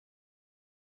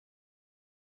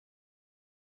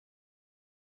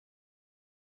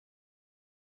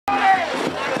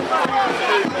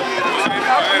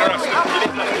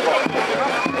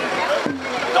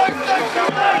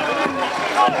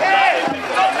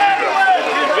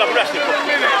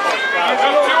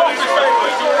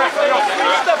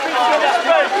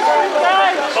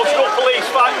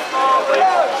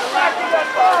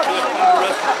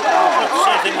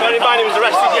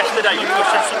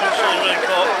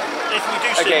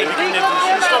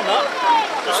Anti-Fracking. Just on that.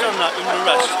 Just on that, under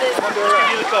arrest. Just give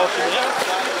you the caution, yeah?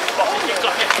 You've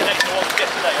got to get connected to what to get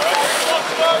today, alright?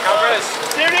 Cameras!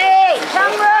 Serious!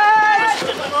 Cameras!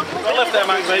 Right left there,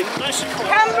 Max, mate.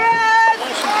 Cameras!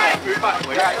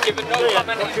 Right, give it no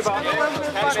comment. Just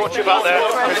watch your back there.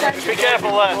 Be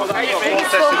careful there. I'm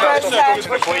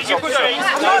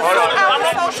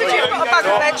not assaulted you, I've got a bag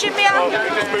of veg in my hand.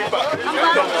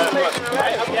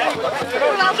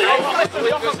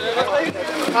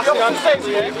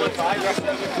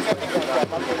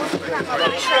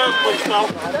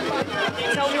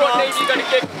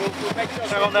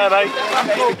 Hang on there, mate.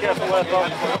 Be careful where from.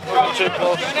 Not too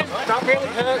close. That really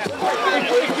hurts.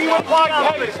 If you apply,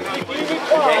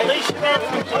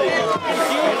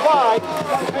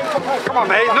 come on,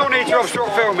 mate, no need to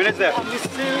obstruct filming, is there?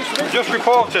 Just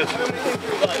reporters.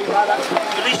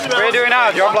 We're doing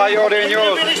our job like you're doing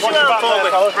yours. Are you going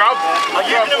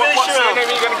to release your arm? Are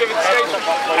you going to give it to station?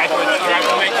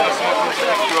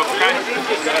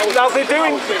 Now they're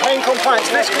doing pain compliance.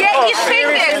 This can Get cause your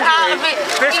fingers out of it.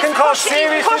 This can cause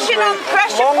serious injury,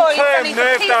 long-term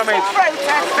nerve damage.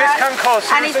 This can cause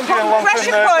serious injury and long-term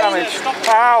nerve damage.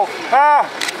 Ow! Ah!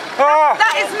 Ah!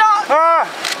 That is not... Ah!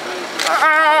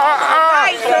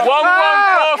 Right, so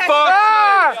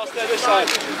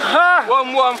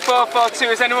 11442.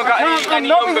 Has anyone got any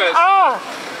numbers?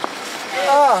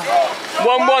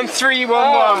 11311.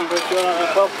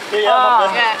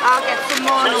 yeah, I'll get some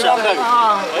more numbers.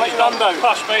 What's your number?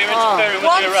 Pass, mate, you're interfering with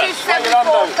the arrest.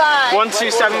 12745.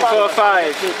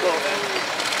 12745.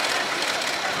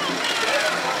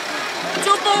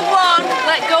 Double one,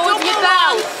 let go of your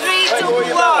belt.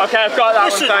 311. Okay, I've got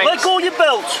that. Listen, one, thanks. let go of your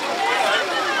belt.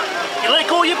 You let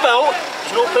go of your belt,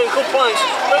 there's no pain compliance.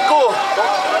 Let go.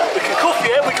 We can cuff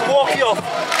you, we can walk you off.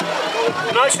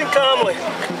 Nice and calmly.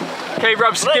 Okay,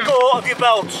 Rob's Let go of your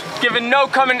belt. given no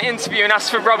comment interview and asked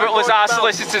for Robert Lazar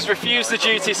solicitors, refuse the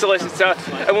duty solicitor,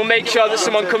 and we'll make sure that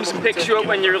someone comes and picks you up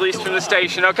when you're released from the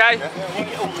station, okay?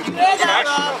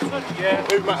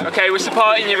 Okay, we're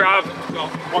supporting you, Rob.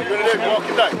 What you going to do? Walk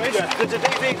him down? There's a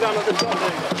DV down at the top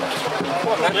there.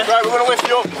 Right, we're going to lift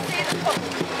you up.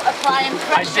 Applying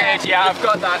pressure. I did, yeah, I've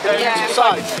got that. Yeah. So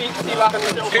I can speak to you after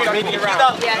the meeting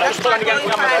around. Yeah, that's fine.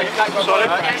 Sorry?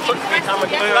 That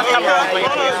camera on, please.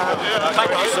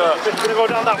 Thank you, sir. We're going to go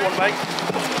down that one, mate.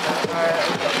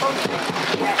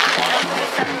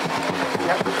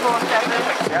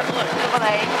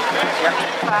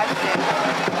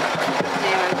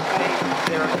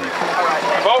 478856.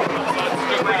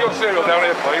 Alright. Your serial down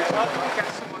here, please.